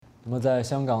那么，在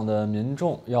香港的民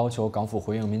众要求港府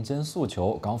回应民间诉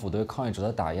求，港府对抗议者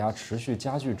的打压持续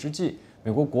加剧之际，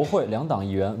美国国会两党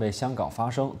议员为香港发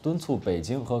声，敦促北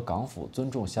京和港府尊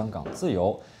重香港自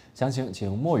由。详情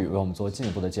请莫雨为我们做进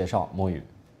一步的介绍。莫雨。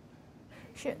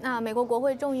 那美国国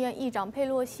会众议院议长佩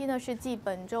洛西呢，是继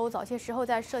本周早些时候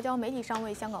在社交媒体上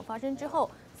为香港发声之后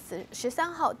，13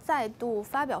号再度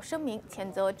发表声明，谴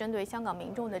责针对香港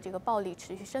民众的这个暴力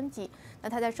持续升级。那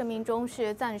他在声明中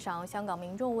是赞赏香港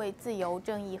民众为自由、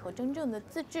正义和真正的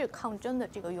自治抗争的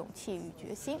这个勇气与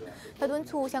决心。他敦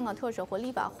促香港特首和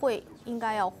立法会应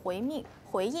该要回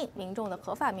应民众的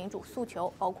合法民主诉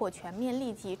求，包括全面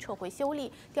立即撤回修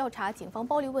例、调查警方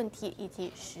暴力问题以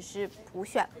及实施普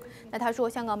选。那他说，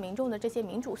香港民众的这些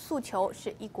民主诉求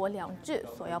是一国两制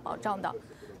所要保障的。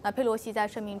那佩洛西在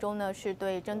声明中呢，是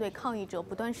对针对抗议者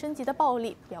不断升级的暴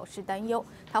力表示担忧。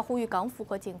他呼吁港府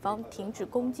和警方停止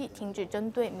攻击，停止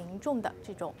针对民众的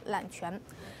这种滥权。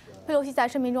 佩洛西在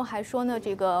声明中还说呢，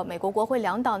这个美国国会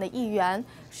两党的议员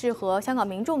是和香港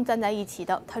民众站在一起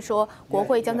的。他说，国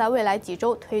会将在未来几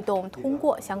周推动通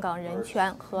过香港人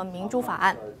权和民主法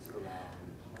案。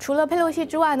 除了佩洛西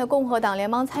之外呢，共和党联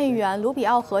邦参议员卢比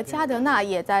奥和加德纳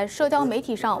也在社交媒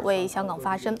体上为香港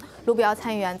发声。卢比奥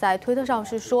参议员在推特上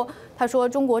是说，他说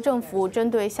中国政府针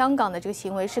对香港的这个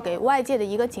行为是给外界的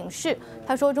一个警示。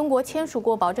他说中国签署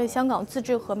过保证香港自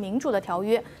治和民主的条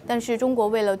约，但是中国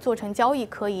为了做成交易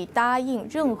可以答应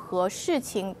任何事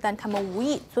情，但他们无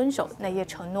意遵守那些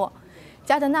承诺。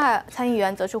 加德纳参议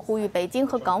员则是呼吁北京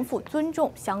和港府尊重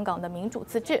香港的民主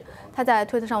自治。他在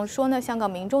推特上说呢，香港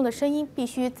民众的声音必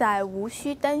须在无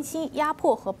需担心压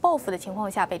迫和报复的情况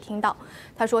下被听到。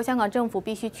他说，香港政府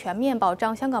必须全面保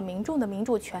障香港民众的民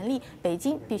主权利，北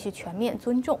京必须全面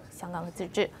尊重香港的自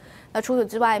治。那除此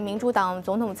之外，民主党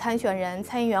总统参选人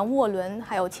参议员沃伦，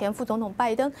还有前副总统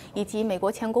拜登以及美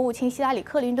国前国务卿希拉里·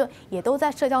克林顿，也都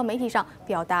在社交媒体上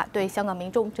表达对香港民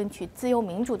众争取自由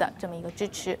民主的这么一个支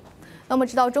持。 那我们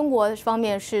知道，中国方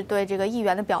面是对这个议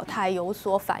员的表态有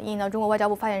所反应呢。中国外交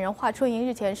部发言人华春莹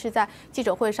日前是在记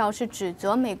者会上是指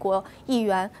责美国议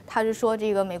员，他是说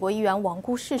这个美国议员罔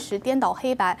顾事实、颠倒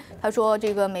黑白。他说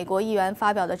这个美国议员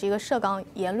发表的这个涉港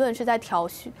言论是在挑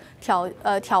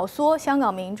唆香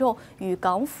港民众与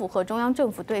港府和中央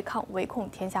政府对抗，唯恐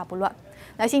天下不乱。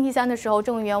 那星期三的时候，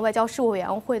众议院外交事务委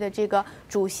员会的这个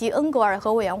主席恩格尔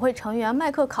和委员会成员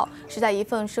麦克考是在一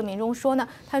份声明中说呢，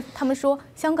他们说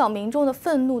香港民众的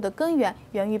愤怒的根源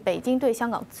源于北京对香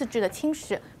港自治的侵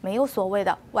蚀，没有所谓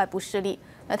的外部势力。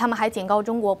那他们还警告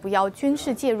中国不要军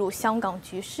事介入香港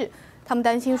局势，他们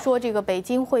担心说这个北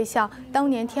京会像当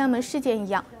年天安门事件一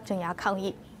样镇压抗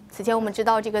议。 此前，我们知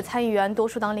道这个参议员多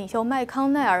数党领袖麦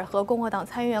康奈尔和共和党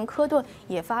参议员科顿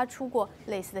也发出过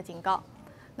类似的警告。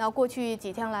 那过去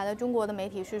几天来呢，中国的媒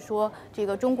体是说，这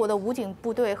个中国的武警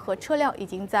部队和车辆已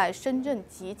经在深圳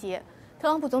集结。特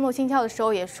朗普总统信教的时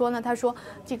候也说呢，他说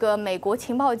这个美国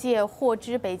情报界获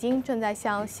知北京正在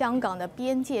向香港的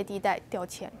边界地带调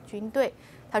遣军队。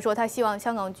他说他希望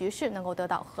香港局势能够得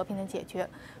到和平的解决。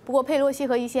不过佩洛西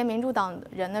和一些民主党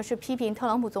人呢是批评特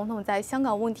朗普总统在香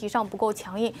港问题上不够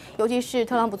强硬，尤其是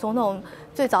特朗普总统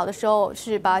最早的时候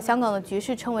是把香港的局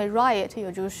势称为 riot，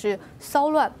 也就是骚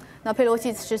乱。 那佩洛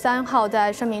西13号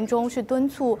在声明中是敦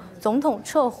促总统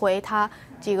撤回他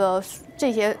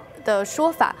这些的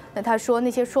说法。那他说那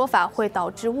些说法会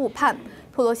导致误判。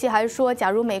佩洛西还说，假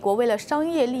如美国为了商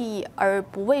业利益而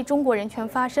不为中国人权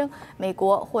发声，美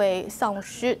国会丧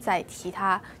失在其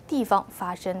他地方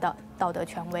发声的道德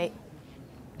权威。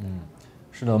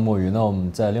是的，莫雨。那我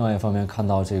们在另外一方面看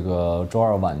到，这个周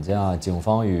二晚间啊，警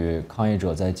方与抗议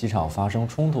者在机场发生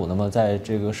冲突。那么在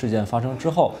这个事件发生之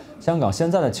后，香港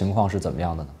现在的情况是怎么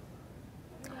样的呢？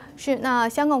 是，那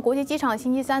香港国际机场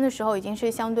星期三的时候已经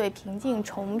是相对平静，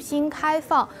重新开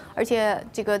放，而且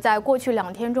这个在过去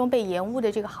2天中被延误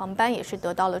的这个航班也是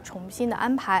得到了重新的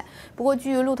安排。不过，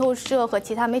据路透社和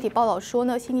其他媒体报道说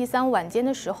呢，星期三晚间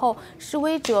的时候，示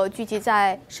威者聚集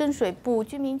在深水埗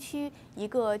居民区一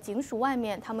个警署外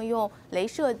面，他们用镭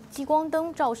射激光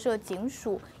灯照射警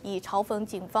署，以嘲讽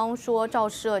警方说照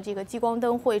射这个激光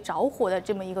灯会着火的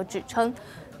这么一个指称。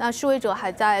 那示威者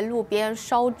还在路边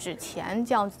烧纸钱，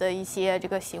这样子的一些这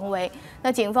个行为。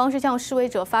那警方是向示威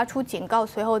者发出警告，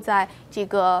随后在这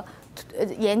个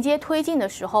沿街推进的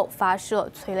时候发射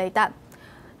催泪弹。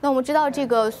那我们知道，这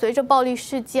个随着暴力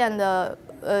事件的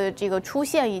这个出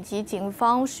现，以及警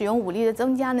方使用武力的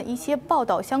增加呢，一些报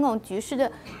道香港局势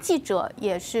的记者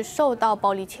也是受到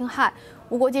暴力侵害。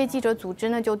 无国界记者组织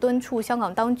呢就敦促香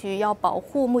港当局要保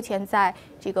护目前在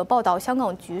这个报道香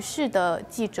港局势的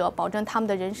记者，保证他们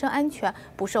的人身安全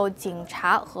不受警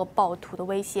察和暴徒的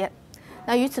威胁。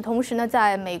那与此同时呢，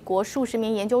在美国数十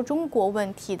名研究中国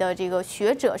问题的这个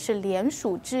学者是联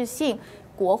署致信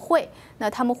国会，那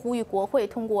他们呼吁国会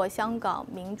通过香港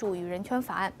民主与人权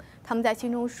法案。他们在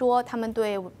信中说，他们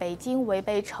对北京违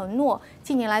背承诺、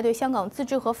近年来对香港自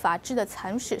治和法治的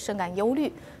蚕食深感忧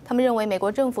虑。他们认为，美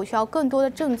国政府需要更多的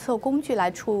政策工具来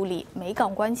处理美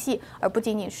港关系，而不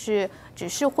仅仅只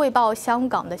是汇报香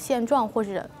港的现状，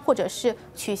或者是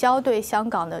取消对香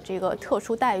港的这个特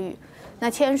殊待遇。那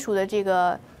签署的这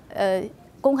个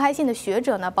公开信的学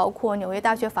者呢，包括纽约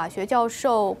大学法学教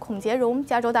授孔杰荣、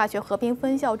加州大学和平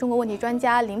分校中国问题专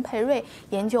家林培瑞、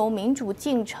研究民主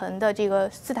进程的这个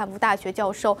斯坦福大学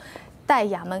教授戴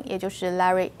亚蒙，也就是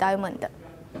Larry Diamond 的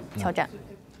肖战。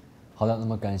好的，那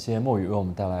么感谢莫雨为我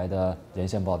们带来的连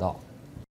线报道。